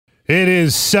It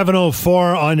is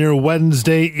 7:04 on your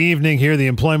Wednesday evening here. The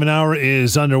Employment Hour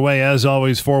is underway. As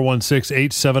always,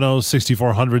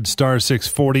 416-870-6400, star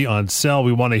 640 on cell.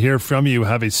 We want to hear from you. You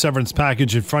have a severance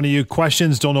package in front of you.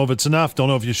 Questions, don't know if it's enough, don't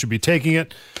know if you should be taking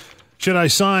it. Should I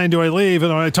sign? Do I leave?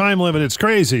 And on a time limit, it's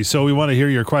crazy. So we want to hear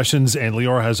your questions, and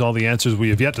Lior has all the answers. We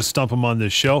have yet to stump him on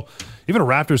this show. Even a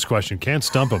Raptors question, can't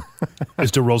stump him.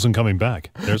 Is DeRozan coming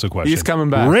back? There's a question. He's coming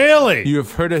back. Really?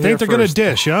 You've heard it Think here they're going to first.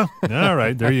 dish, huh? All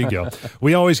right, there you go.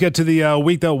 We always get to the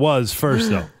week that was first,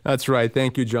 though. That's right.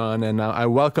 Thank you, John. And I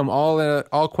welcome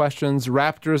all questions,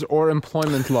 Raptors or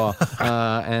employment law,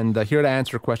 and here to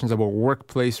answer questions about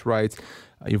workplace rights.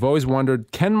 You've always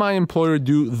wondered, can my employer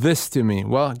do this to me?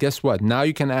 Well, guess what? Now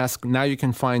you can ask, now you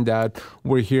can find out.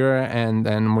 We're here,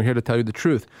 and we're here to tell you the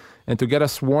truth. And to get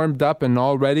us warmed up and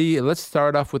all ready, let's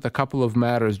start off with a couple of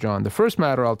matters, John. The first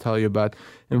matter I'll tell you about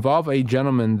involved a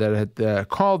gentleman that had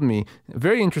called me. A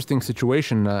very interesting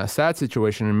situation, a sad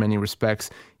situation in many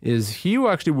respects, is he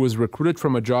actually was recruited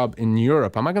from a job in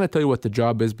Europe. I'm not going to tell you what the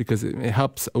job is because it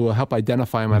will help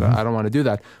identify him. I don't want to do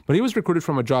that. But he was recruited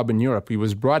from a job in Europe. He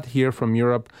was brought here from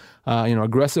Europe,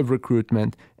 aggressive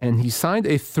recruitment, and he signed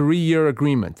a 3-year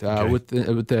agreement with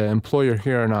the employer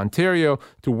here in Ontario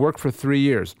to work for 3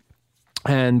 years.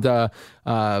 And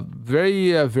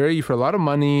very for a lot of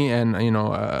money and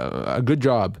a good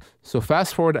job. So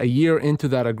fast forward a year into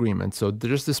that agreement. So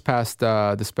just this past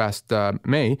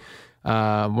May,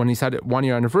 when he had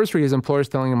 1-year anniversary, his employer is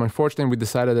telling him, unfortunately, we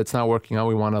decided it's not working out.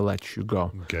 We want to let you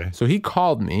go. Okay. So he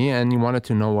called me and he wanted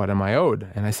to know what am I owed.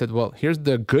 And I said, well, here's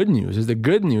the good news. The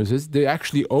good news is they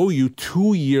actually owe you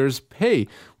 2 years' pay.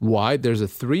 Why? There's a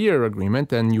 3-year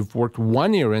agreement and you've worked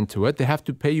 1 year into it. They have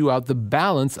to pay you out the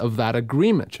balance of that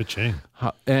agreement. Cha-ching.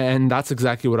 And that's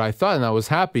exactly what I thought, and I was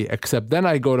happy. Except then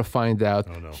I go to find out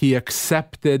he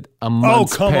accepted a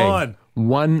month's pay. Oh, come on.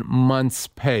 1 month's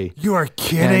pay. You are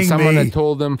kidding and someone me. had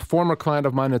told him, former client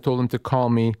of mine had told him to call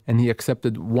me, and he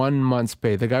accepted 1 month's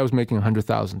pay. The guy was making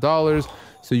 $100,000.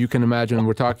 So you can imagine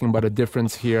we're talking about a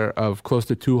difference here of close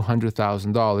to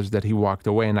 $200,000 that he walked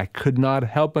away. And I could not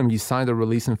help him. He signed a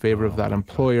release in favor of that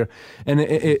employer. And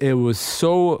it was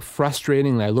so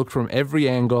frustrating. I looked from every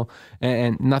angle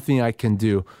and nothing I can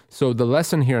do. So the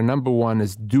lesson here, number one,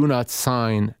 is do not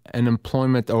sign an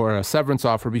employment or a severance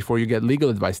offer before you get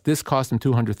legal advice. This cost him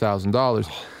 $200,000.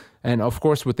 And of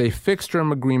course, with a fixed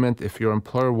term agreement, if your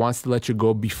employer wants to let you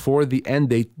go before the end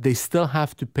date, they still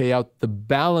have to pay out the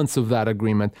balance of that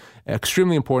agreement.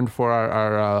 Extremely important for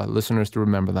our listeners to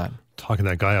remember that. Talking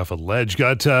that guy off a ledge.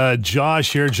 Got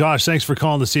Josh here. Josh, thanks for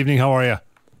calling this evening. How are you?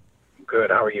 Good.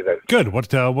 How are you guys? Good. What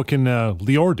can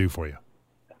Lior do for you?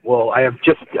 Well, I have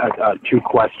just 2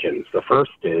 questions. The first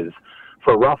is,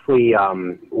 for roughly,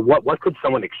 what could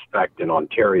someone expect in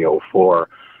Ontario for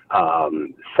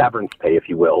severance pay, if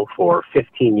you will, for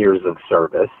 15 years of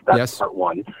service? That's yes. Part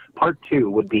one. Part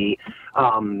two would be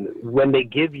when they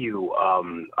give you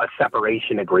a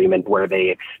separation agreement where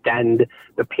they extend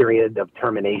the period of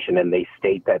termination and they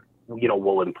state that,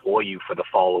 we'll employ you for the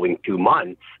following 2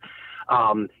 months.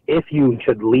 If you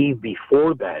should leave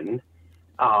before then,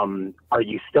 are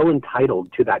you still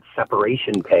entitled to that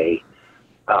separation pay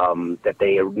that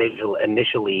they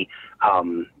initially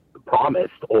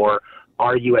promised, or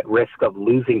are you at risk of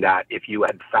losing that if you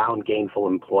had found gainful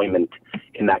employment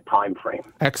in that time frame?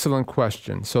 Excellent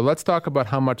question. So let's talk about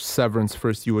how much severance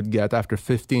first you would get after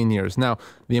 15 years. Now,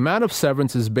 the amount of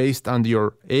severance is based on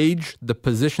your age, the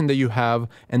position that you have,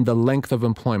 and the length of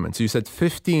employment. So you said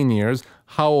 15 years.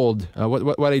 How old?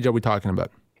 What age are we talking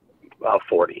about?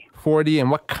 40. 40,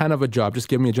 and what kind of a job? Just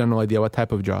give me a general idea. What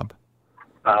type of job?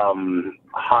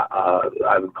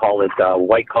 I would call it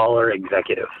white-collar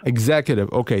executive.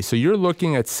 Executive. Okay, so you're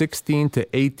looking at 16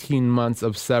 to 18 months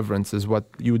of severance is what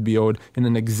you would be owed in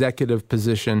an executive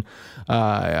position.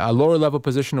 A lower-level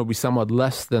position will be somewhat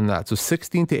less than that. So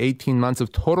 16 to 18 months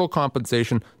of total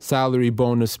compensation, salary,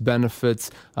 bonus, benefits,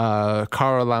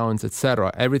 car allowance,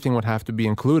 etc. Everything would have to be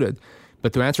included.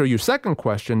 But to answer your second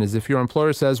question is if your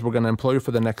employer says we're going to employ you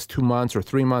for the next 2 months or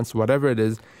 3 months, whatever it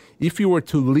is, if you were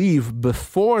to leave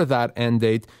before that end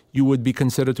date, you would be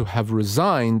considered to have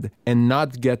resigned and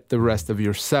not get the rest of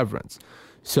your severance.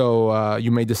 So you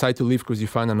may decide to leave because you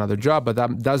find another job, but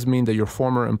that does mean that your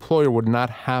former employer would not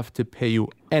have to pay you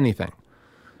anything.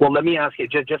 Well, let me ask you,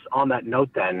 just on that note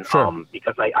then, Sure.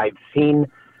 Because I've seen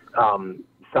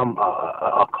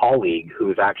a colleague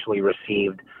who's actually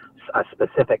received a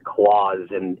specific clause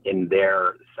in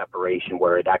their separation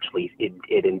where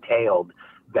it entailed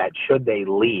that should they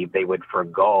leave, they would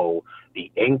forgo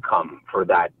the income for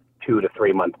that 2 to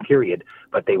 3 month period,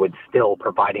 but they would still,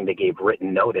 providing they gave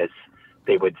written notice,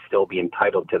 they would still be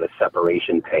entitled to the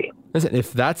separation pay. Listen,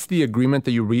 if that's the agreement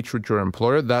that you reach with your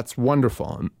employer, that's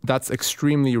wonderful. That's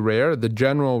extremely rare. The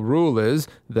general rule is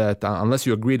that unless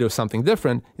you agree to something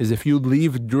different, is if you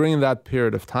leave during that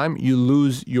period of time, you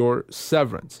lose your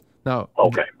severance. Now,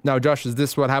 Josh, is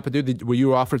this what happened to you? Were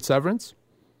you offered severance?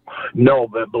 No,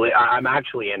 but I'm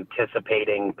actually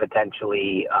anticipating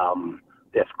potentially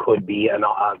this could be a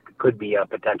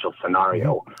potential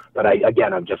scenario. But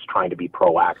I'm just trying to be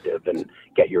proactive and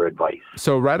get your advice.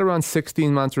 So right around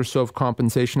 16 months or so of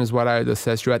compensation is what I'd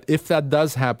assess you at. If that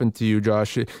does happen to you,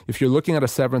 Josh, if you're looking at a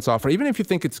severance offer, even if you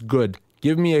think it's good,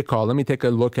 give me a call. Let me take a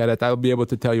look at it. I'll be able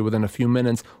to tell you within a few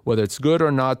minutes whether it's good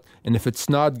or not. And if it's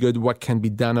not good, what can be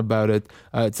done about it.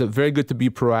 It's very good to be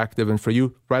proactive. And for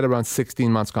you, right around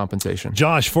 16 months compensation.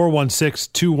 Josh,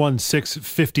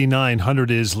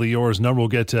 416-216-5900 is Lior's number. We'll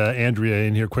get Andrea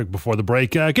in here quick before the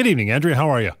break. Good evening, Andrea. How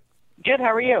are you? Good.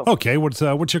 How are you? Okay. What's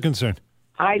your concern?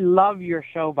 I love your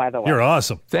show, by the way. You're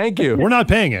awesome. Thank you. We're not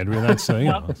paying, Andrea. That's I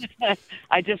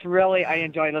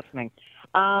enjoy listening.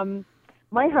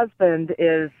 My husband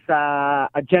is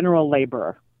a general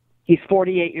laborer. He's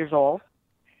 48 years old.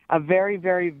 A very,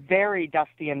 very, very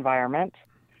dusty environment.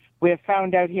 We have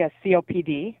found out he has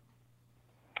COPD.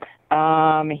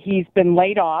 He's been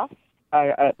laid off.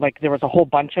 There was a whole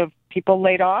bunch of people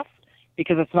laid off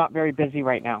because it's not very busy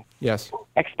right now. Yes.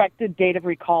 Expected date of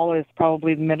recall is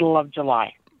probably the middle of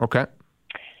July. Okay.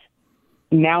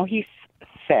 Now he's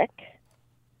sick,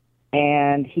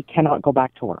 and he cannot go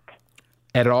back to work.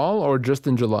 At all, or just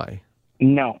in July?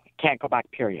 No, can't go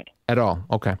back, period. At all,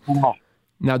 okay. No.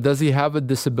 Now, does he have a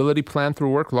disability plan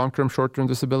through work, long-term, short-term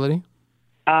disability?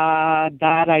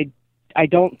 That I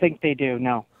don't think they do,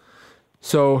 no.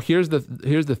 So here's the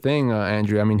thing,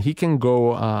 Andrew. I mean, he can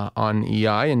go on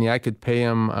EI, and EI could pay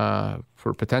him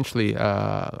for potentially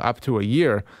up to a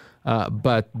year.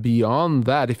 But beyond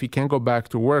that, if he can't go back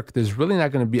to work, there's really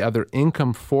not going to be other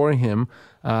income for him.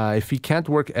 If he can't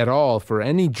work at all for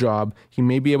any job, he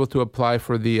may be able to apply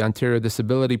for the Ontario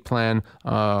Disability Plan,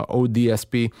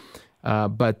 ODSP.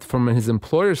 But from his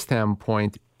employer's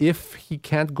standpoint, if he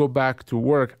can't go back to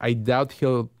work, I doubt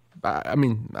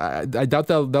I doubt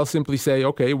they'll simply say,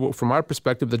 okay, well, from our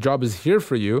perspective, the job is here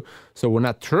for you, so we're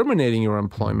not terminating your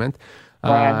employment.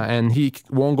 And he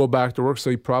won't go back to work,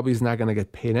 so he probably is not going to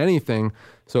get paid anything.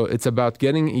 So it's about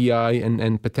getting EI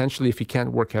and potentially, if he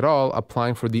can't work at all,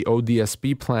 applying for the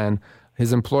ODSP plan.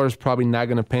 His employer is probably not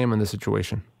going to pay him in this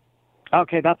situation.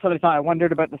 Okay, that's what I thought. I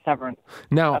wondered about the severance.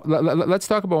 Now, let's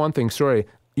talk about one thing. Sorry,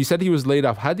 you said he was laid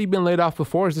off. Had he been laid off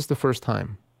before, or is this the first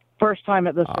time? First time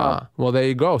at this job. Well, there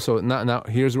you go. So now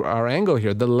here's our angle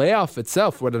here. The layoff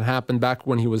itself, what had happened back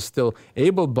when he was still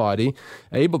able-bodied,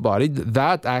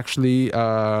 that actually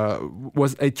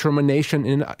was a termination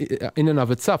in and of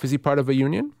itself. Is he part of a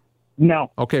union? No.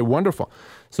 Okay, wonderful.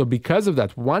 So because of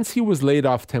that, once he was laid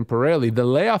off temporarily, the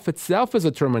layoff itself is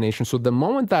a termination. So the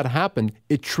moment that happened,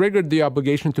 it triggered the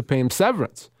obligation to pay him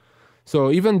severance.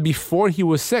 So even before he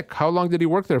was sick, how long did he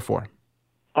work there for?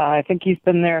 I think he's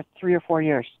been there 3 or 4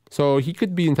 years. So he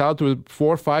could be entitled to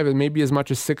 4 or 5 and maybe as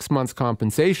much as 6 months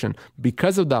compensation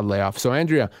because of that layoff. So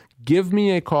Andrea, give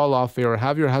me a call off air, or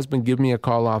have your husband give me a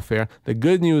call off air. The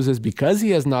good news is because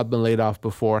he has not been laid off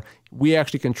before, we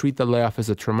actually can treat the layoff as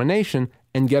a termination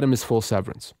and get him his full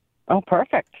severance. Oh,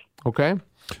 perfect. Okay?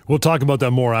 We'll talk about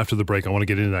that more after the break. I want to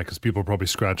get into that because people are probably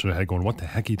scratching their head going, what the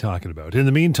heck are you talking about? In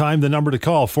the meantime, the number to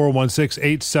call,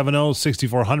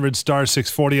 416-870-6400, star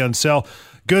 640 on cell.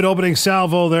 Good opening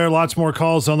salvo there. Lots more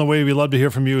calls on the way. We'd love to hear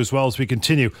from you as well as we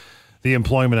continue the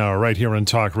Employment Hour right here on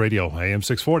Talk Radio, AM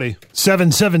 640.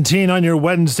 717 on your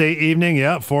Wednesday evening.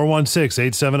 Yeah,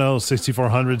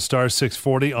 416-870-6400, star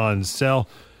 640 on cell.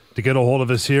 To get a hold of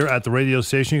us here at the radio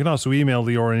station, you can also email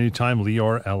Lior anytime,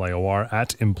 Lior, L-I-O-R,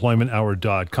 at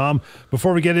employmenthour.com.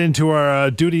 Before we get into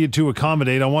our duty to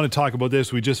accommodate, I want to talk about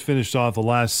this. We just finished off the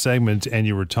last segment, and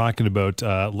you were talking about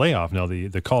layoff. Now,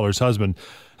 the caller's husband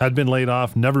had been laid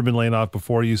off, never been laid off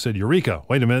before. You said, Eureka,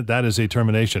 wait a minute, that is a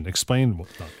termination. Explain.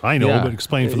 I know, but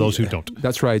explain for those who don't.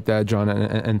 That's right, John,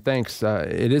 and thanks.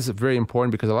 It is very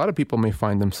important because a lot of people may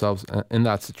find themselves in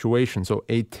that situation. So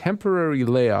a temporary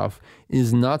layoff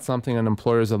is not something an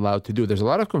employer is allowed to do. There's a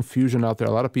lot of confusion out there.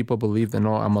 A lot of people believe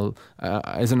that,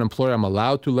 as an employer, I'm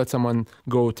allowed to let someone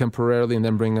go temporarily and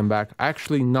then bring them back.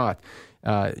 Actually not.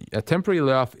 A temporary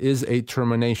layoff is a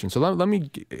termination. So let me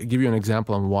give you an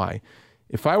example on why.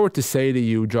 If I were to say to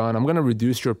you, John, I'm going to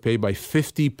reduce your pay by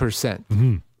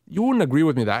 50%, you wouldn't agree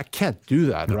with me that I can't do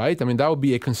that, right? I mean, that would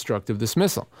be a constructive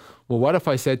dismissal. Well, what if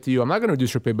I said to you, I'm not going to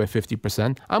reduce your pay by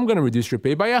 50%. I'm going to reduce your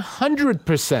pay by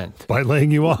 100%. By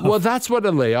laying you off. Well, that's what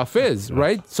a layoff is,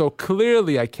 right? So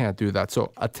clearly I can't do that.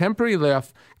 So a temporary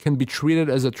layoff can be treated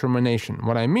as a termination.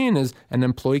 What I mean is an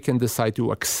employee can decide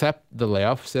to accept the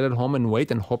layoff, sit at home and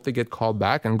wait and hope they get called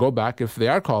back and go back if they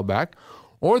are called back.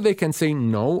 Or they can say,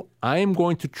 no, I am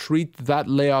going to treat that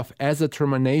layoff as a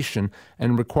termination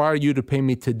and require you to pay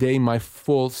me today my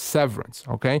full severance,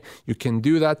 okay? You can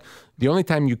do that. The only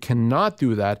time you cannot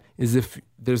do that is if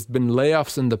there's been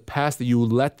layoffs in the past that you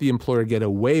let the employer get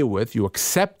away with, you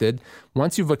accepted.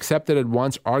 Once you've accepted it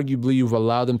once, arguably you've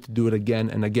allowed them to do it again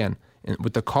and again. And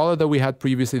with the caller that we had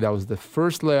previously, that was the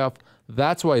first layoff.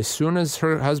 That's why as soon as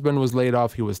her husband was laid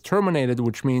off, he was terminated,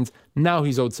 which means now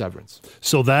he's owed severance.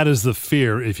 So that is the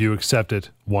fear. If you accept it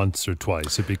once or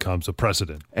twice, it becomes a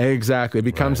precedent. Exactly. It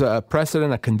becomes a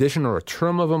precedent, a condition, or a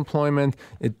term of employment.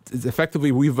 It's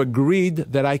effectively, we've agreed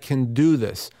that I can do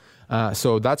this.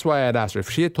 So that's why I'd asked her. If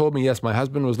she had told me, yes, my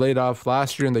husband was laid off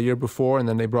last year and the year before, and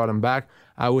then they brought him back,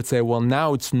 I would say, well,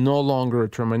 now it's no longer a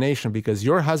termination because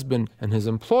your husband and his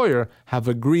employer have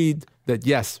agreed that,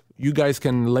 yes, you guys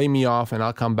can lay me off and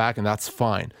I'll come back and that's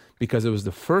fine. Because it was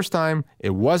the first time,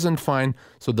 it wasn't fine.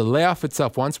 So the layoff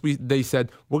itself, once they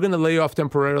said, we're going to lay you off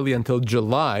temporarily until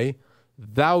July,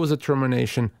 that was a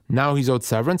termination. Now he's owed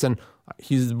severance and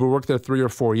he's worked there 3 or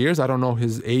 4 years. I don't know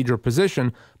his age or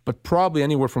position, but probably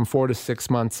anywhere from 4 to 6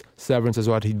 months severance is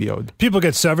what he'd be owed. People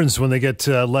get severance when they get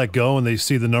let go and they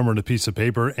see the number on a piece of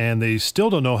paper and they still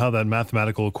don't know how that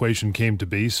mathematical equation came to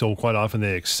be. So quite often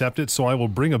they accept it. So I will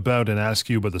bring about and ask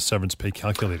you about the severance pay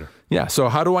calculator. Yeah. So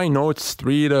how do I know it's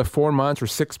 3 to 4 months or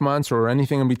 6 months or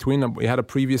anything in between? We had a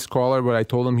previous caller where I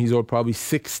told him he's owed probably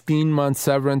 16 months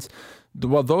severance.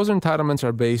 Well, those entitlements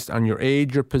are based on your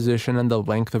age, your position, and the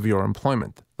length of your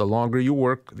employment. The longer you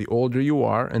work, the older you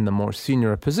are, and the more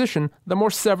senior a position, the more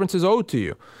severance is owed to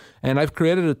you. And I've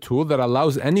created a tool that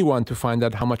allows anyone to find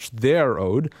out how much they're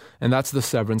owed, and that's the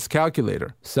severance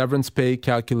calculator,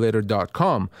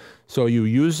 severancepaycalculator.com. So you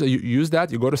use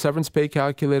that, you go to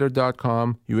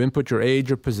severancepaycalculator.com, you input your age,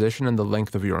 your position, and the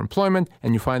length of your employment,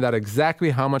 and you find out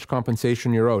exactly how much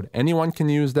compensation you're owed. Anyone can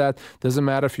use that. Doesn't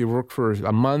matter if you work for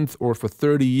a month or for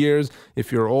 30 years.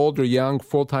 If you're old or young,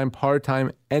 full-time,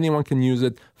 part-time, anyone can use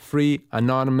it. Free,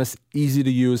 anonymous, easy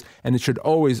to use, and it should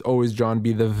always, John,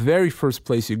 be the very first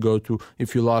place you go to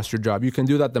if you lost your job. You can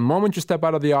do that the moment you step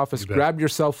out of the office. Grab your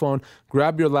cell phone,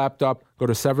 grab your laptop, go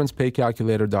to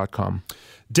severancepaycalculator.com.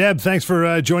 Deb, thanks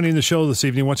for joining the show this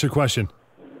evening. What's your question?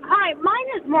 Hi,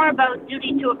 mine is more about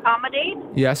duty to accommodate.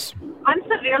 Yes. I'm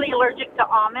severely allergic to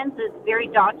almonds. It's very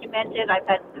documented. I've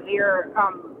had severe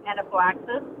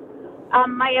anaphylaxis.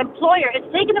 My employer, it's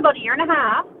taken about 1.5 years,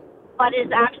 but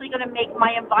is actually going to make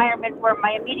my environment where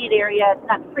my immediate area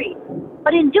nut-free.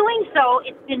 But in doing so,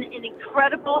 it's been an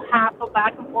incredible hassle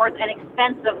back and forth and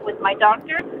expensive with my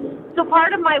doctor. So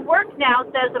part of my work now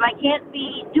says that I can't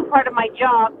do part of my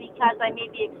job because I may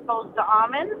be exposed to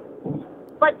almonds.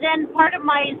 But then part of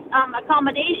my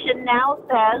accommodation now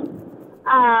says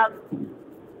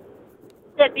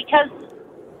that because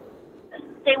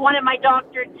they wanted my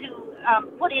doctor to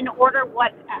put in order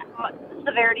what the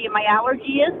severity of my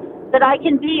allergy is, that I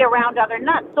can be around other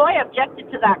nuts. So I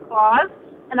objected to that clause,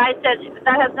 and I said,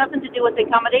 that has nothing to do with the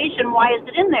accommodation. Why is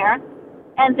it in there?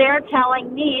 And they're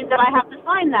telling me that I have to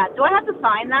sign that. Do I have to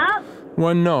sign that?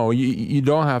 Well, no, you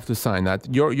don't have to sign that.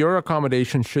 Your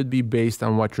accommodation should be based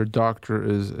on what your doctor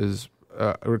is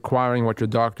requiring, what your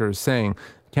doctor is saying.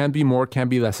 Can be more, can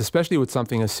be less, especially with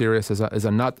something as serious as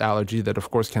a nut allergy that,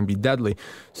 of course, can be deadly.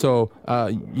 So,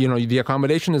 the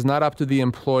accommodation is not up to the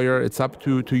employer. It's up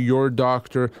to your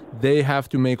doctor. They have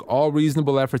to make all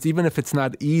reasonable efforts, even if it's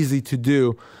not easy to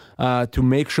do, to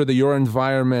make sure that your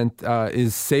environment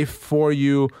is safe for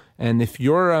you. And if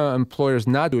your employer is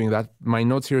not doing that, my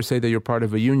notes here say that you're part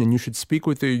of a union. You should speak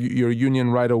with your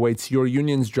union right away. It's your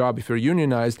union's job, if you're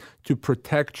unionized, to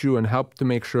protect you and help to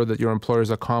make sure that your employer is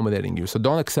accommodating you. So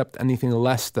don't accept anything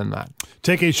less than that.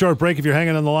 Take a short break. If you're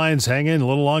hanging on the lines, hang in a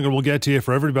little longer. We'll get to you.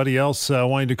 For everybody else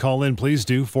wanting to call in, please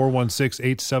do.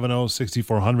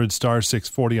 416-870-6400, star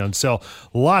 640 on cell.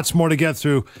 Lots more to get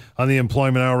through on the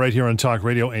Employment Hour right here on Talk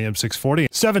Radio AM 640.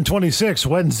 7:26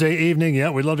 Wednesday evening. Yeah,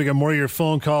 we'd love to get more of your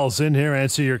phone calls in here,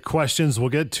 answer your questions. We'll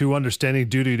get to understanding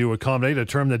duty to accommodate, a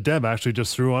term that Deb actually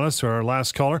just threw on us to our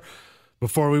last caller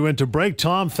before we went to break.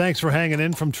 Tom, thanks for hanging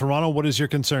in from Toronto. What is your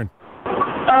concern?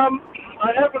 I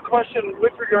have a question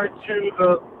with regard to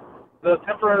the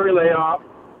temporary layoff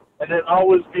and it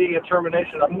always being a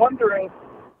termination. I'm wondering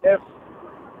if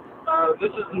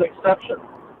this is an exception.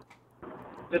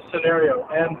 this scenario,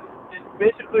 and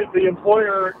basically the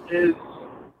employer is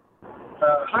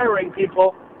hiring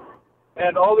people,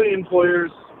 and all the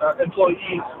employees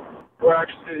were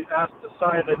actually asked to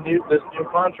sign this new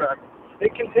contract.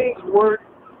 It contains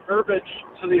verbiage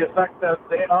to the effect that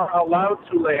they are allowed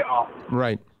to lay off.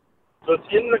 Right. So it's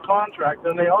in the contract,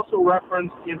 and they also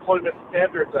reference the Employment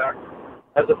Standards Act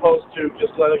as opposed to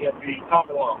just letting it be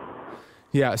common law.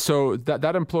 Yeah, so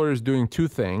that employer is doing two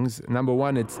things. Number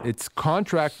one, it's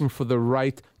contracting for the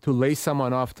right to lay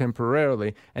someone off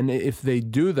temporarily. And if they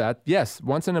do that, yes,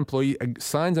 once an employee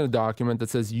signs a document that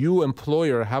says, you,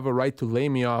 employer, have a right to lay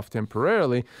me off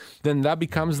temporarily, then that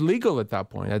becomes legal at that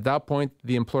point. At that point,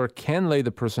 the employer can lay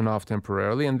the person off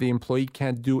temporarily, and the employee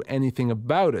can't do anything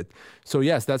about it. So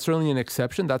yes, that's certainly an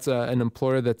exception. That's an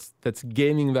employer that's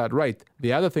gaining that right.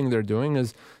 The other thing they're doing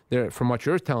is, from what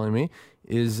you're telling me,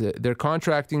 is they're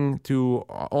contracting to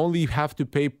only have to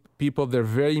pay people their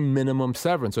very minimum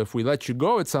severance. So if we let you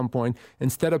go at some point,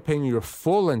 instead of paying your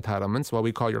full entitlements, what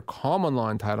we call your common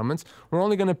law entitlements, we're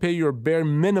only going to pay your bare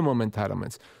minimum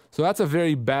entitlements. So that's a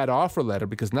very bad offer letter,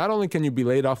 because not only can you be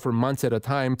laid off for months at a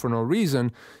time for no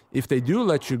reason, if they do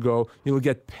let you go, you'll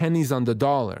get pennies on the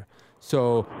dollar.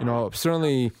 So,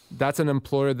 certainly that's an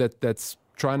employer that's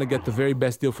trying to get the very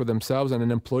best deal for themselves, and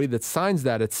an employee that signs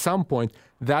that at some point,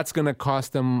 that's going to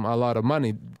cost them a lot of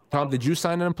money. Tom, did you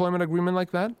sign an employment agreement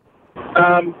like that?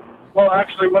 Well,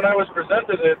 actually, when I was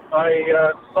presented it,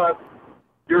 I sought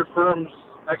your firm's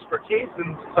expertise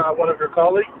and saw one of your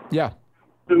colleagues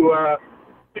who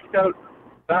picked out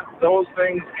those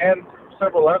things and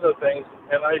several other things.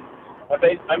 And I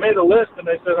made a list, and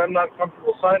I said, I'm not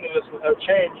comfortable signing this without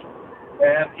change.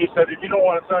 And he said, if you don't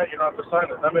want to sign it, you don't have to sign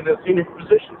it. I'm in a senior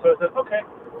position, so I said, okay.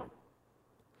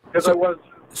 Because I was...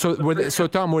 So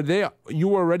Tom, you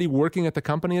were already working at the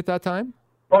company at that time?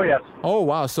 Oh, yes. Oh,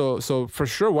 wow. So for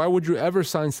sure, why would you ever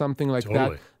sign something like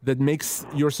that makes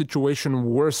your situation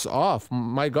worse off?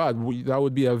 My God, that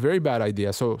would be a very bad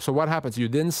idea. So what happens? You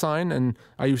didn't sign, and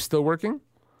are you still working?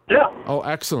 Yeah. Oh,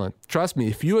 excellent. Trust me,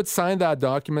 if you had signed that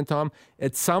document, Tom,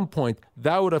 at some point,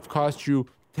 that would have cost you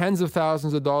tens of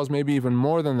thousands of dollars, maybe even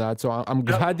more than that. So I'm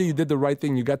glad that you did the right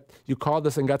thing. You called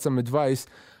us and got some advice.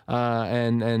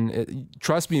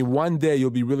 Trust me, one day you'll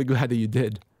be really glad that you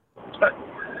did.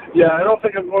 Yeah, I don't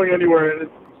think I'm going anywhere.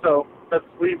 So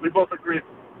we both agreed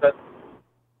that.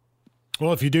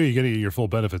 Well, if you do, you're going to get your full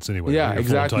benefits anyway. Yeah,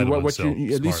 exactly.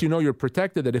 At least you you're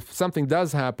protected, that if something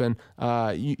does happen,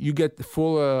 you get the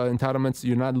full entitlements.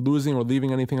 You're not losing or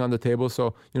leaving anything on the table.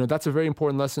 So, that's a very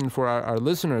important lesson for our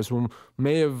listeners who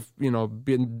may have,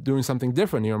 been doing something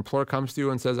different. Your employer comes to you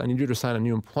and says, I need you to sign a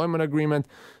new employment agreement.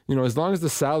 As long as the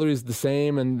salary is the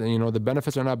same and, the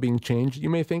benefits are not being changed, you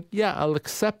may think, yeah, I'll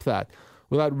accept that,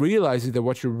 without realizing that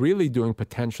what you're really doing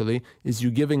potentially is you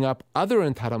giving up other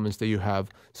entitlements that you have.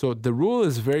 So the rule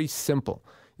is very simple.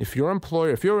 If you're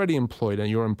already employed and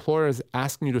your employer is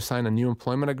asking you to sign a new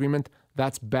employment agreement,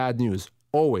 that's bad news.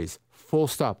 Always. Full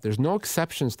stop. There's no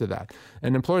exceptions to that.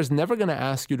 An employer is never going to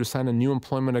ask you to sign a new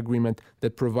employment agreement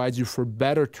that provides you for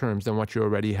better terms than what you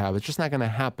already have. It's just not going to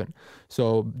happen.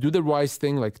 So do the wise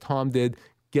thing like Tom did.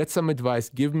 Get some advice.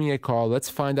 Give me a call. Let's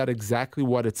find out exactly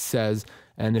what it says.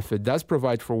 And if it does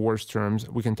provide for worse terms,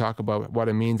 we can talk about what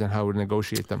it means and how we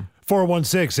negotiate them.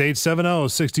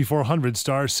 416-870-6400,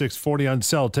 star 640 on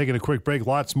cell. Taking a quick break.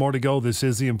 Lots more to go. This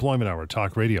is the Employment Hour.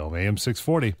 Talk Radio, AM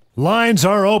 640. Lines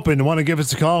are open. Want to give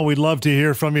us a call? We'd love to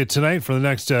hear from you tonight for the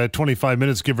next 25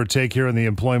 minutes, give or take, here in the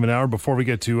Employment Hour. Before we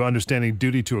get to understanding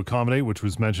duty to accommodate, which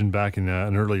was mentioned back in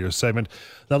an earlier segment,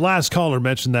 the last caller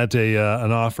mentioned that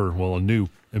a new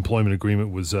employment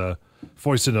agreement was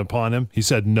foisted upon him. He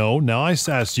said no. Now, I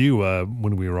asked you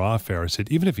when we were off air, I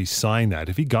said, even if he signed that,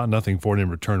 if he got nothing for it in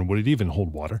return, would it even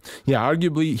hold water? Yeah,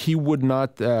 arguably he would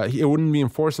not, it wouldn't be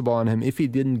enforceable on him if he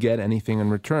didn't get anything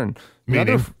in return.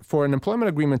 For an employment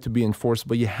agreement to be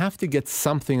enforceable, you have to get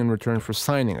something in return for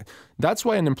signing it. That's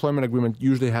why an employment agreement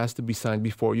usually has to be signed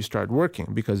before you start working,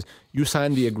 because you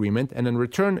sign the agreement and in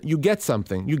return you get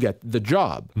something. You get the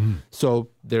job. So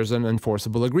there's an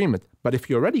enforceable agreement. But if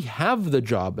you already have the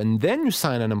job and then you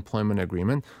sign an employment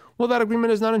agreement, well, that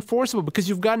agreement is not enforceable because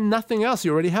you've got nothing else.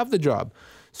 You already have the job.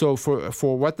 So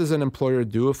for what does an employer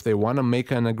do if they want to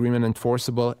make an agreement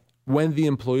enforceable? When the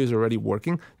employee is already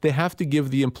working, they have to give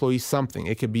the employee something.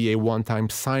 It could be a one-time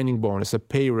signing bonus, a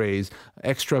pay raise,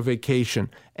 extra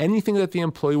vacation, anything that the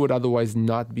employee would otherwise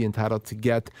not be entitled to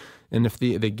get. And if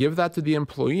they give that to the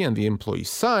employee and the employee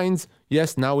signs,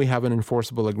 yes, now we have an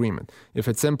enforceable agreement. If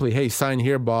it's simply, hey, sign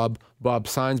here, Bob. Bob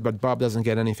signs, but Bob doesn't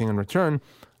get anything in return,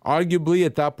 arguably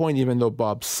at that point, even though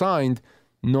Bob signed,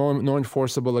 no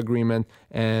enforceable agreement,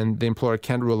 and the employer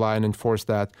can't rely and enforce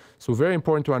that. So very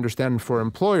important to understand for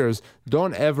employers,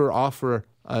 don't ever offer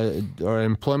or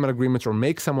employment agreements or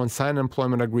make someone sign an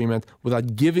employment agreement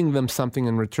without giving them something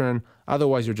in return.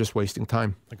 Otherwise, you're just wasting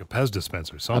time. Like a Pez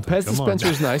dispenser or something. A Pez dispenser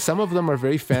is nice. Some of them are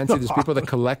very fancy. There's people that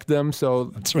collect them,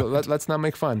 so let's not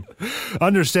make fun.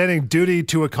 Understanding duty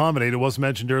to accommodate. It was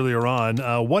mentioned earlier on.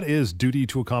 What is duty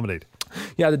to accommodate?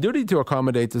 Yeah, the duty to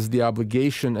accommodate is the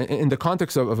obligation, in the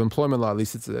context of employment law at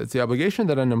least, it's the obligation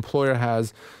that an employer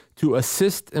has to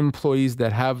assist employees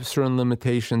that have certain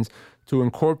limitations to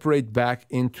incorporate back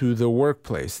into the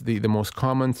workplace. The most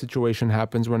common situation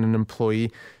happens when an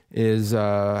employee has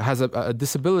a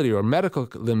disability or medical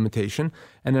limitation,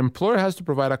 and an employer has to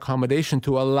provide accommodation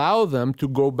to allow them to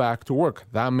go back to work.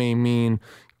 That may mean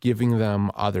giving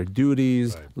them other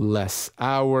duties, less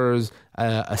hours,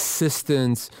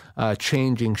 assistance,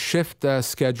 changing shift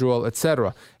schedule,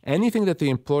 etc. Anything that the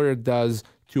employer does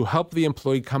to help the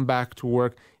employee come back to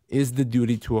work is the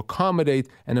duty to accommodate.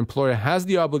 An employer has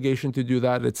the obligation to do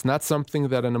that. It's not something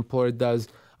that an employer does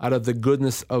out of the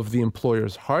goodness of the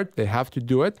employer's heart. They have to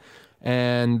do it.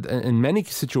 And in many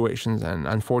situations, and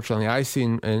unfortunately I see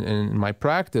in my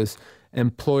practice,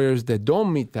 employers that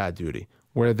don't meet that duty,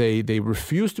 where they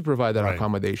refuse to provide that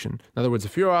accommodation. In other words,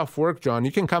 if you're off work, John,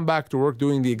 you can come back to work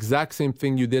doing the exact same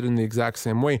thing you did in the exact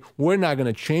same way. We're not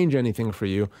going to change anything for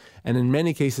you. And in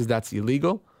many cases, that's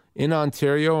illegal. In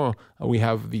Ontario, we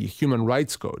have the Human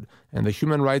Rights Code. And the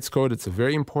Human Rights Code, it's a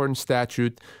very important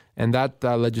statute. And that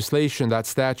legislation, that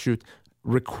statute,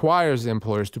 requires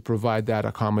employers to provide that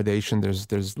accommodation.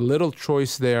 There's little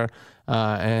choice there.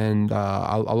 And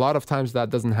a lot of times that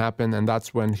doesn't happen, and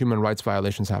that's when human rights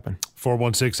violations happen.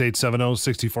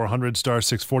 416-870-6400, star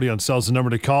 640 on cells, the number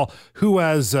to call. Who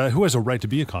has a right to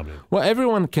be accommodated? Well,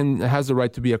 everyone has the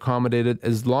right to be accommodated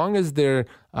as long as they're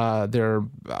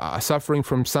suffering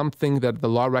from something that the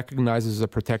law recognizes as a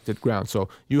protected ground. So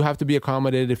you have to be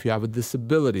accommodated if you have a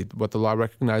disability. What the law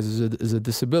recognizes is a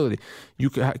disability. You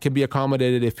can be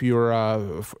accommodated if you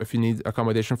need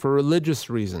accommodation for religious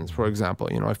reasons, for example.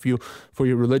 For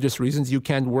your religious reasons, you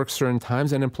can't work certain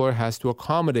times, and an employer has to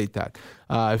accommodate that.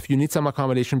 If you need some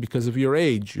accommodation because of your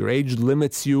age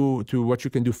limits you to what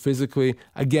you can do physically,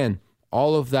 again,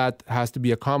 all of that has to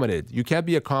be accommodated. You can't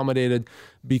be accommodated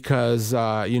because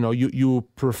you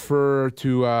prefer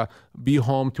to be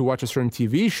home to watch a certain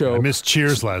TV show. I missed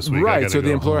Cheers last week. Right, so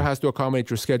the employer has to accommodate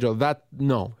your schedule.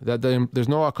 There's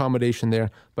no accommodation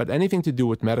there. But anything to do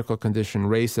with medical condition,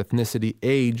 race, ethnicity,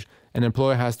 age, an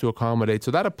employer has to accommodate.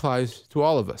 So that applies to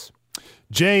all of us.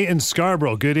 Jay in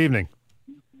Scarborough, good evening.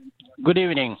 Good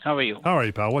evening. How are you? How are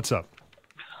you, pal? What's up?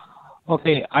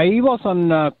 Okay, I was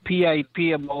on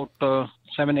PIP about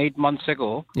 7-8 months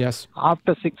ago. Yes.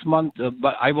 After 6 months,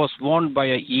 but I was warned by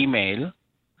an email.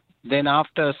 Then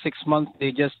after 6 months,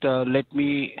 they just let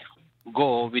me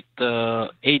go with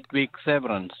 8-week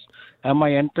severance. Am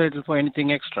I entitled for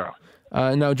anything extra?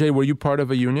 Now, Jay, were you part of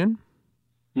a union?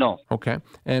 No. Okay.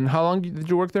 And how long did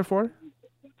you work there for?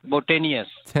 About 10 years.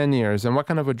 10 years. And what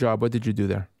kind of a job? What did you do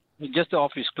there? Just an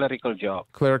office clerical job.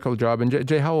 Clerical job. And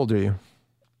Jay, how old are you?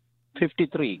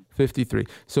 53. 53.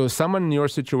 So someone in your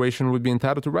situation would be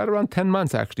entitled to right around 10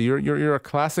 months, actually. You're a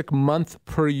classic month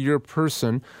per year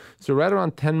person. So right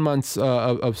around 10 months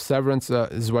of severance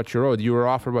is what you're owed. You were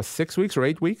offered, what, 6 weeks or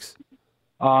 8 weeks?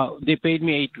 They paid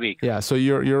me 8 weeks. Yeah, so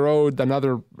you're owed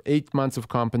another 8 months of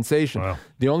compensation. Wow.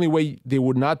 The only way they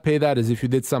would not pay that is if you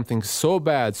did something so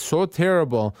bad, so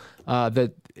terrible,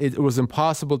 that it was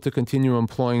impossible to continue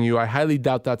employing you. I highly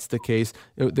doubt that's the case.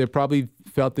 They probably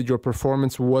felt that your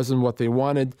performance wasn't what they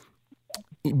wanted.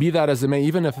 Be that as it may,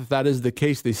 even if that is the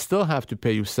case, they still have to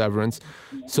pay you severance.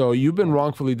 So you've been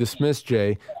wrongfully dismissed,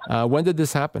 Jay. When did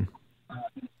this happen?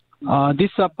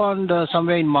 This happened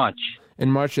somewhere in March.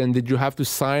 In March, and did you have to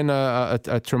sign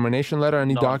a termination letter,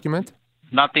 any document?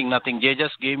 Nothing. They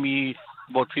just gave me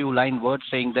about few line words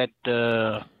saying that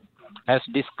as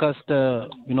discussed,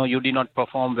 you did not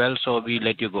perform well, so we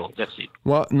let you go. That's it.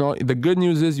 Well, no, the good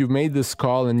news is you've made this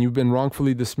call and you've been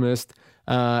wrongfully dismissed,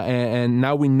 and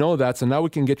now we know that, so now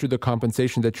we can get you the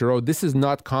compensation that you're owed. This is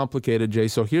not complicated, Jay,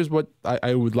 so here's what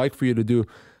I would like for you to do.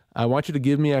 I want you to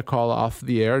give me a call off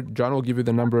the air. John will give you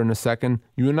the number in a second.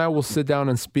 You and I will sit down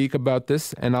and speak about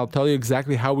this, and I'll tell you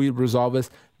exactly how we resolve this.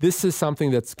 This is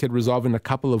something that can resolve in a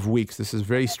couple of weeks. This is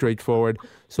very straightforward.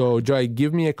 So, Jay,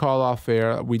 give me a call off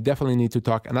air. We definitely need to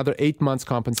talk. Another 8 months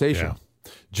compensation. Yeah.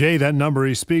 Jay, that number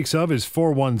he speaks of is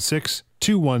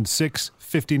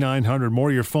 416-216-5900. More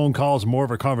of your phone calls, more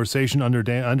of our conversation,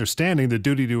 understanding the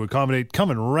duty to accommodate,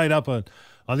 coming right up on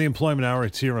On the Employment Hour,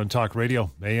 it's here on Talk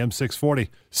Radio, AM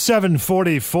 640.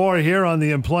 744 here on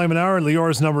the Employment Hour.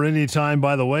 Lior's number anytime,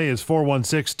 by the way, is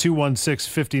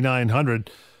 416-216-5900.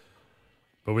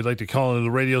 But we'd like to call into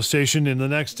the radio station in the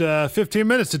next 15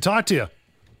 minutes to talk to you.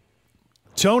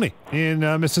 Tony in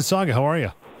Mississauga, how are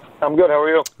you? I'm good. How are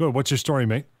you? Good. What's your story,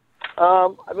 mate?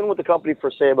 I've been with the company for,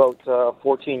 say, about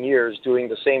 14 years, doing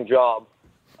the same job,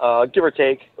 give or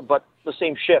take, but the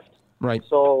same shift. Right.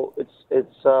 So it's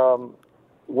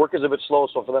work is a bit slow.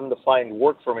 So for them to find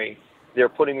work for me, they're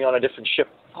putting me on a different shift,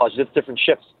 an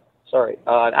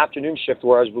afternoon shift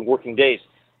where I've been working days.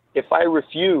 If I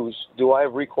refuse, do I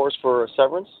have recourse for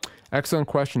severance? Excellent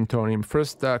question, Tony.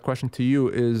 First question to you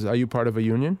is, are you part of a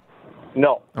union?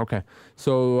 No. Okay.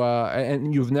 So,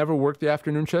 and you've never worked the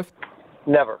afternoon shift?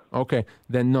 Never. Okay.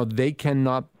 Then no, they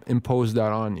cannot impose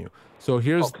that on you. So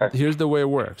here's the way it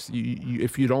works.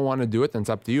 If you don't want to do it, then it's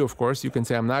up to you, of course. You can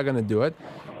say, I'm not going to do it.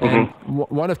 And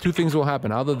one of two things will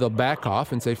happen. Either they'll back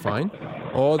off and say, fine.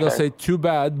 Or they'll say, too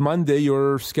bad, Monday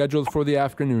you're scheduled for the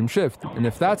afternoon shift. And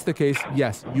if that's the case,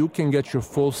 yes, you can get your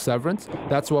full severance.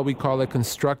 That's what we call a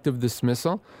constructive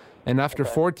dismissal. And after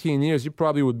 14 years, you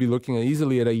probably would be looking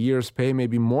easily at a year's pay,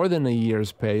 maybe more than a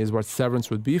year's pay is what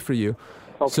severance would be for you.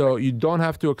 Okay. So you don't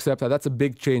have to accept that. That's a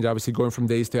big change, obviously, going from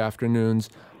days to afternoons.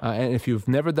 And if you've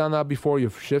never done that before,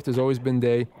 your shift has always been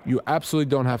day, you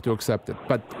absolutely don't have to accept it.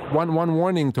 But one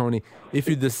warning, Tony, if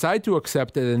you decide to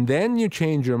accept it and then you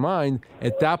change your mind,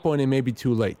 at that point it may be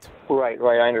too late. Right,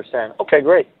 I understand. Okay,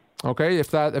 great. Okay, if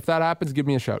that happens, give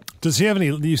me a shout. Does he have any,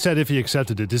 you said if he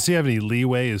accepted it, does he have any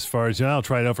leeway as far as, I'll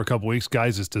try it out for a couple of weeks.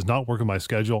 Guys, this does not work in my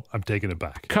schedule. I'm taking it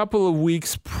back. Couple of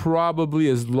weeks, probably,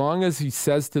 as long as he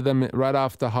says to them right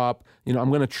off the hop, I'm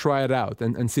going to try it out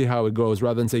and see how it goes,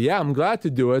 rather than say, yeah, I'm glad to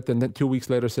do it, and then 2 weeks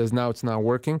later says, no, it's not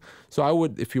working. So I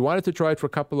would, if you wanted to try it for a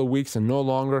couple of weeks and no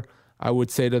longer, I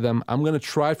would say to them, I'm going to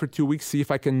try for 2 weeks, see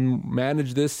if I can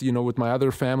manage this, with my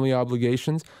other family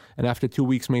obligations. And after 2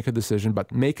 weeks, make a decision.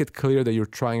 But make it clear that you're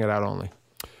trying it out only.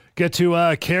 Get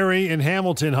to Carrie in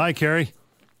Hamilton. Hi, Carrie.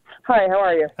 Hi, how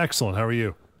are you? Excellent. How are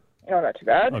you? Oh, not too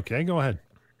bad. Okay, go ahead.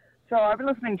 So I've been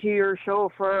listening to your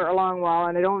show for a long while,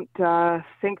 and I don't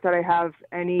think that I have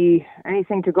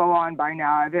anything to go on by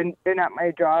now. I've been at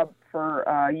my job for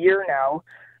a year now.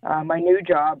 My new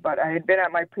job, but I had been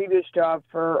at my previous job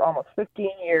for almost 15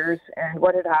 years, and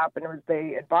what had happened was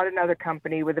they had bought another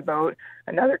company with about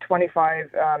another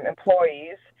 25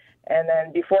 employees, and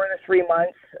then before the 3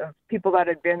 months of people that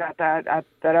had been at that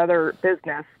other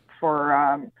business for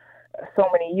so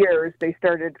many years, they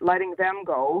started letting them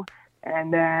go,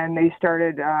 and then they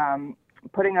started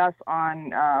putting us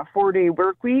on 4-day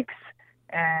work weeks.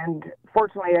 And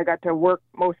fortunately, I got to work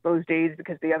most of those days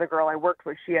because the other girl I worked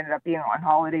with, she ended up being on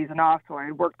holidays and off, so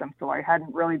I worked them. So I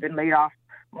hadn't really been laid off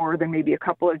more than maybe a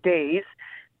couple of days.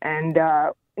 And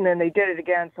then they did it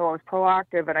again, so I was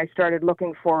proactive, and I started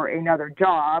looking for another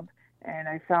job, and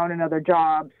I found another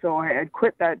job. So I had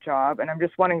quit that job, and I'm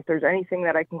just wondering if there's anything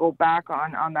that I can go back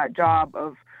on that job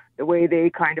of the way they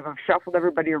kind of have shuffled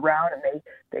everybody around, and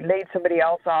they laid somebody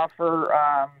else off for,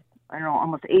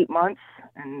 almost 8 months,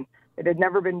 and it had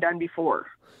never been done before.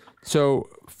 So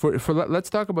let's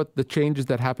talk about the changes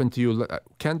that happened to you.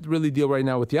 Can't really deal right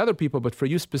now with the other people, but for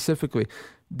you specifically,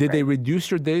 did they reduce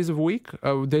your days of work?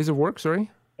 Sorry.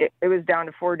 It was down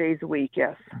to 4 days a week.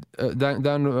 Yes.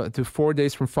 Down to 4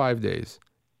 days from 5 days.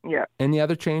 Yeah. Any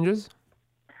other changes?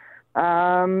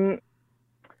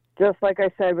 Just like I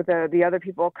said, with the other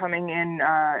people coming in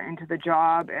into the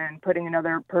job and putting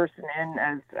another person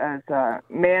in as a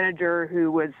manager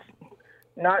who was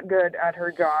not good at her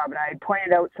job, and I had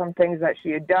pointed out some things that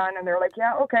she had done, and they're like,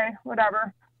 yeah, okay,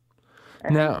 whatever.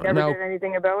 And never did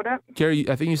anything about it. Gary,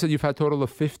 I think you said you've had a total of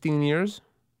 15 years?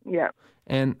 Yeah.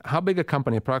 And how big a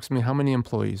company, approximately how many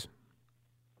employees?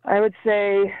 I would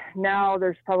say now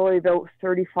there's probably about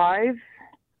 35.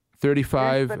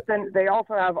 35. But then they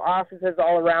also have offices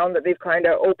all around that they've kind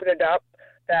of opened it up,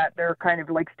 that they're kind of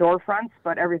like storefronts,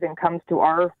 but everything comes to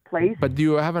our place. But do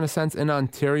you have, in a sense, in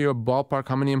Ontario, ballpark,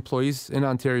 how many employees in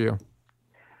Ontario?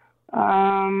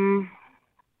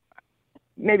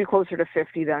 Maybe closer to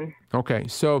 50 then. Okay,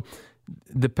 so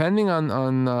depending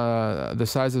on the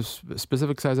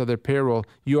specific size of their payroll,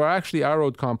 you are actually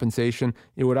owed compensation.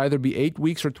 It would either be 8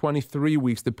 weeks or 23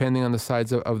 weeks, depending on the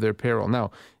size of their payroll.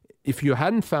 Now, if you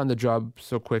hadn't found a job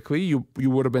so quickly, you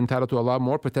would have been entitled to a lot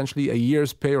more, potentially a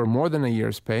year's pay or more than a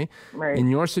year's pay. Right. In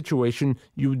your situation,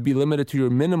 you would be limited to your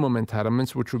minimum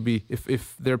entitlements, which would be,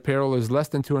 if their payroll is less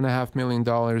than $2.5 million,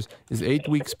 is 8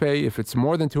 weeks pay. If it's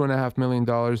more than $2.5 million,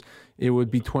 it would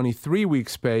be 23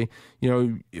 weeks pay.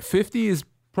 50 is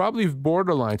probably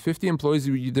borderline. 50 employees,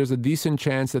 there's a decent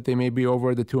chance that they may be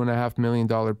over the $2.5 million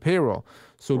payroll.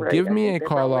 So Right, give I me think a they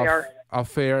call probably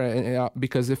off air,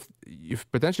 because if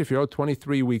potentially if you're owed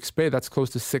 23 weeks pay, that's close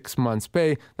to 6 months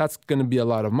pay. That's going to be a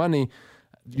lot of money.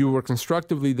 You were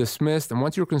constructively dismissed, and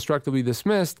once you're constructively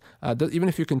dismissed, even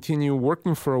if you continue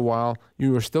working for a while,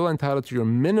 you are still entitled to your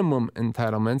minimum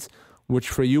entitlements, which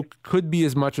for you could be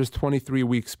as much as 23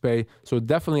 weeks pay. So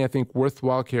definitely, I think,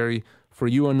 worthwhile, Carrie, for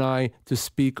you and I to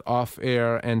speak off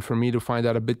air and for me to find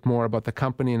out a bit more about the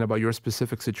company and about your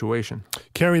specific situation.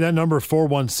 Carrie, that number,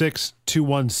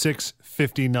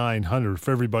 416-216-5900.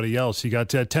 For everybody else, you got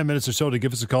 10 minutes or so to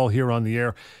give us a call here on the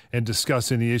air and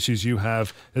discuss any issues you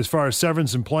have. As far as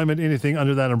severance, employment, anything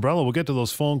under that umbrella, we'll get to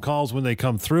those phone calls when they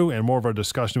come through and more of our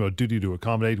discussion about duty to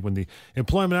accommodate when the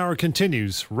employment hour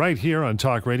continues right here on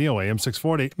Talk Radio AM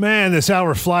 640. Man, this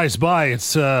hour flies by.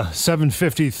 It's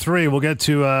 7:53. We'll get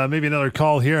to maybe another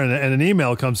call here, and an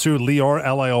email comes through, Lior,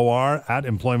 Lior, at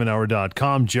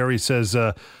employmenthour.com. Jerry says,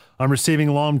 I'm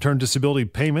receiving long-term disability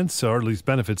payments, or at least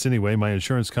benefits anyway. My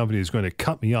insurance company is going to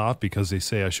cut me off because they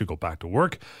say I should go back to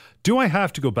work. Do I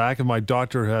have to go back if my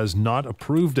doctor has not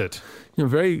approved it?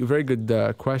 Very, very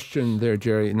good question there,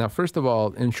 Jerry. Now, first of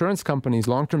all, insurance companies,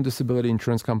 long-term disability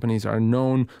insurance companies, are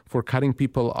known for cutting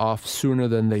people off sooner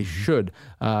than they should.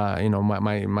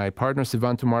 My partner,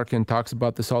 Sivan Tumarkin, talks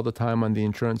about this all the time on the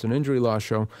Insurance and Injury Law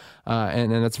show,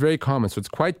 and it's very common. So it's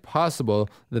quite possible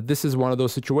that this is one of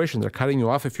those situations. They're cutting you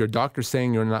off if your doctor's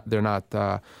saying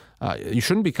you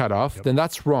shouldn't be cut off, then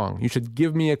that's wrong. You should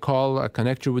give me a call,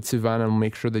 connect you with Sivan, and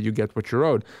make sure that you get what you're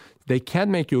owed. They can't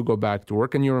make you go back to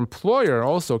work, and your employer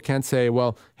also can't say,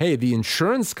 well, hey, the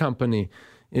insurance company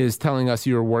is telling us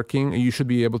you're working, you should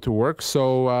be able to work,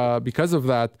 so because of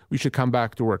that, we should come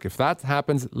back to work. If that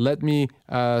happens, let me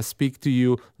speak to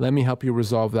you, let me help you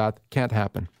resolve that. Can't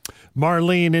happen.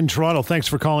 Marlene in Toronto, thanks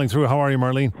for calling through. How are you,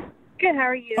 Marlene? Good, how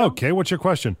are you? Okay, what's your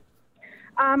question?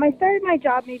 I started my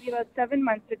job maybe about 7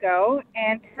 months ago,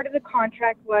 and part of the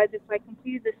contract was if I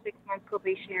completed the 6-month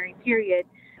probationary period,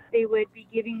 they would be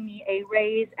giving me a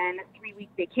raise and a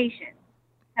 3-week vacation.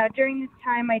 Now, during this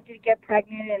time, I did get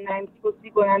pregnant, and I'm supposed to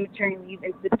be going on maternity leave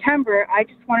in September. I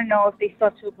just want to know if they still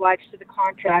have to oblige to the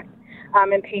contract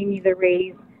and pay me the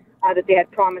raise that they had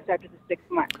promised after the 6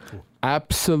 months.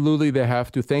 Absolutely, they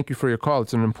have to. Thank you for your call.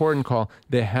 It's an important call.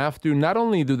 They have to. Not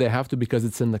only do they have to because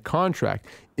it's in the contract,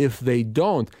 if they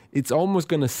don't, it's almost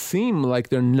going to seem like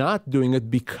they're not doing it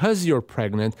because you're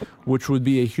pregnant, which would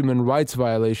be a human rights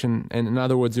violation. And in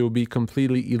other words, it would be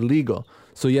completely illegal.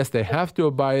 So yes, they have to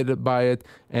abide by it,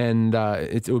 and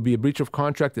it would be a breach of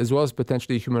contract as well as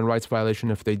potentially a human rights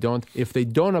violation if they don't. If they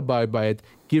don't abide by it,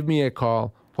 give me a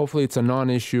call. Hopefully it's a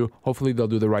non-issue. Hopefully they'll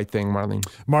do the right thing, Marlene.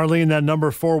 Marlene, that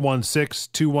number,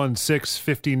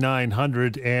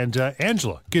 416-216-5900. And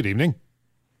Angela, good evening.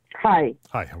 Hi.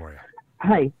 Hi, how are you?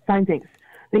 Hi, fine, thanks.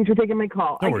 Thanks for taking my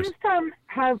call. No worries. I just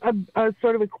have a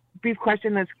sort of a brief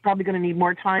question that's probably going to need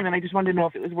more time, and I just wanted to know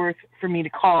if it was worth for me to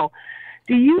call.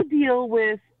 Do you deal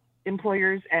with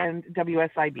employers and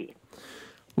WSIB?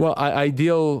 Well, I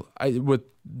deal with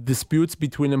disputes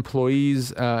between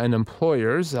employees and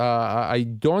employers. I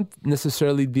don't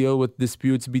necessarily deal with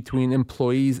disputes between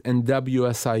employees and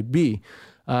WSIB.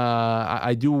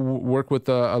 I do work with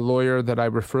a lawyer that I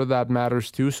refer that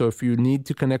matters to. So if you need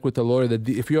to connect with a lawyer,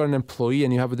 if you're an employee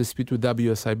and you have a dispute with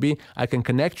WSIB, I can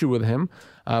connect you with him.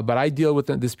 But I deal with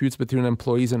the disputes between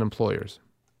employees and employers.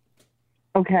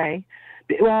 Okay.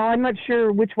 Well, I'm not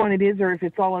sure which one it is or if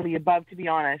it's all of the above, to be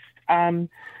honest.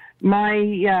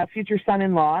 My future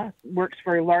son-in-law works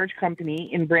for a large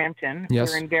company in Brampton,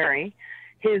 yes, or in Barrie.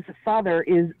 His father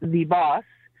is the boss.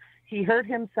 He hurt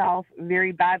himself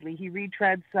very badly. He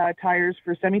retreads tires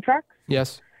for semi-trucks.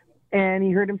 Yes. And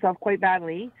he hurt himself quite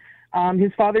badly.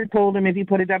 His father told him if he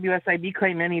put a WSIB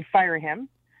claim in, he'd fire him.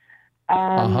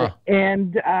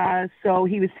 And so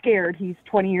he was scared. He's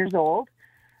 20 years old,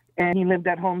 and he lived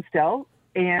at home still.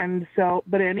 And so,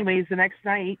 but anyways, the next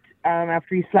night,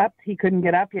 after he slept, he couldn't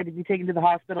get up. He had to be taken to the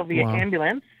hospital via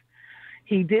ambulance.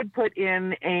 He did put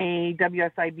in a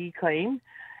WSIB claim,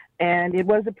 and it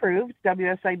was approved.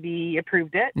 WSIB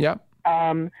approved it. Yeah.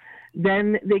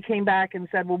 Then they came back and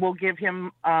said, well, we'll give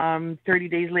him 30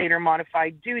 days later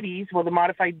modified duties. Well, the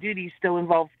modified duties still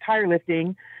involve tire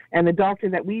lifting, and the doctor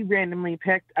that we randomly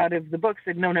picked out of the book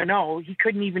said, no, he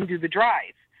couldn't even do the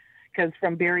drive. Because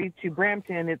from Barrie to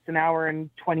Brampton, it's an hour and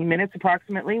 20 minutes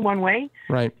approximately one way.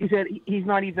 Right. He said he's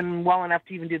not even well enough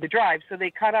to even do the drive. So they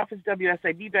cut off his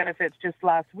WSIB benefits just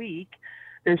last week.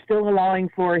 They're still allowing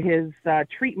for his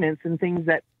treatments and things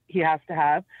that he has to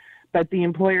have, but the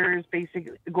employer is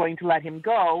basically going to let him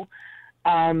go.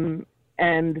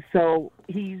 And so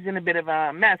he's in a bit of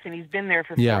a mess, and he's been there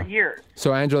for 4 years.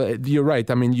 So, Angela, you're right.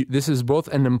 I mean, this is both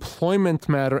an employment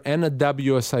matter and a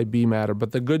WSIB matter.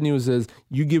 But the good news is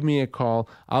you give me a call.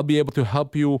 I'll be able to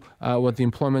help you with the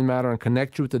employment matter and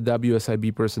connect you with the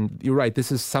WSIB person. You're right.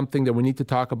 This is something that we need to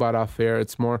talk about off air.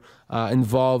 It's more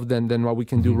involved than what we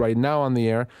can do right now on the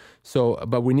air. So,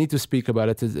 but we need to speak about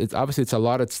it. It's obviously, it's a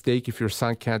lot at stake if your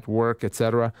son can't work,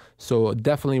 etc. So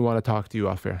definitely want to talk to you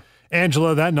off air.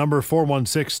 Angela, that number,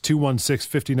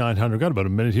 416-216-5900. Got about a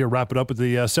minute here. Wrap it up with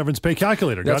the severance pay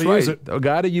calculator. Got to use it.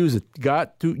 Got to use it.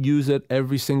 Got to use it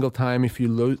every single time if you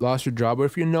lost your job or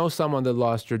if you know someone that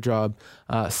lost your job.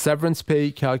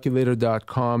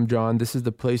 Severancepaycalculator.com, John. This is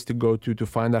the place to go to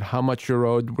find out how much you're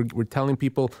owed. We're telling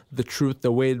people the truth,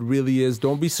 the way it really is.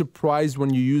 Don't be surprised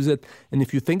when you use it. And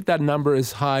if you think that number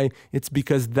is high, it's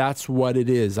because that's what it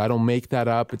is. I don't make that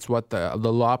up. It's what the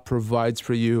law provides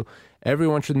for you.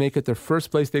 Everyone should make it the first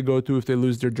place they go to if they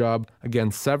lose their job. Again,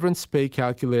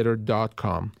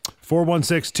 severancepaycalculator.com.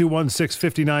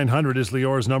 416-216-5900 is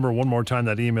Lior's number. One more time,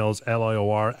 that email is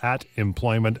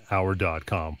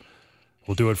lior@employmenthour.com.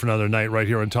 We'll do it for another night right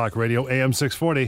here on Talk Radio, AM 640.